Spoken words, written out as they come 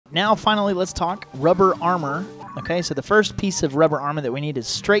Now, finally, let's talk rubber armor. Okay, so the first piece of rubber armor that we need is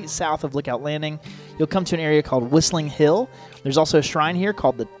straight south of Lookout Landing. You'll come to an area called Whistling Hill. There's also a shrine here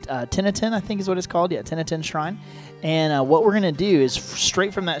called the Tinnitin, I think is what it's called. Yeah, Tinnitin Shrine. And what we're going to do is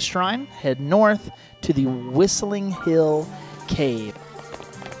straight from that shrine, head north to the Whistling Hill Cave.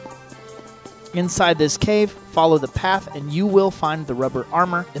 Inside this cave, follow the path, and you will find the rubber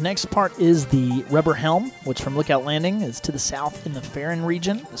armor. The next part is the rubber helm, which from Lookout Landing is to the south in the Farron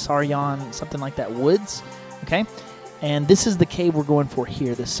region, the Saryan, something like that, woods. Okay, and this is the cave we're going for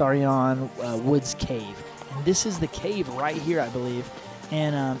here, the Saryan Woods Cave. And this is the cave right here, I believe.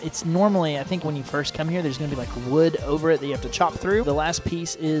 And it's normally, I think when you first come here, there's going to be like wood over it that you have to chop through. The last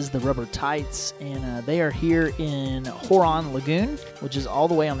piece is the rubber tights, and they are here in Horon Lagoon, which is all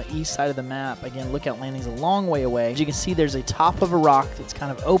the way on the east side of the map. Again, Lookout Landing's a long way away. As you can see, there's a top of a rock that's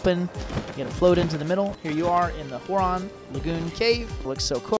kind of open. You got to float into the middle. Here you are in the Horon Lagoon Cave. It looks so cool.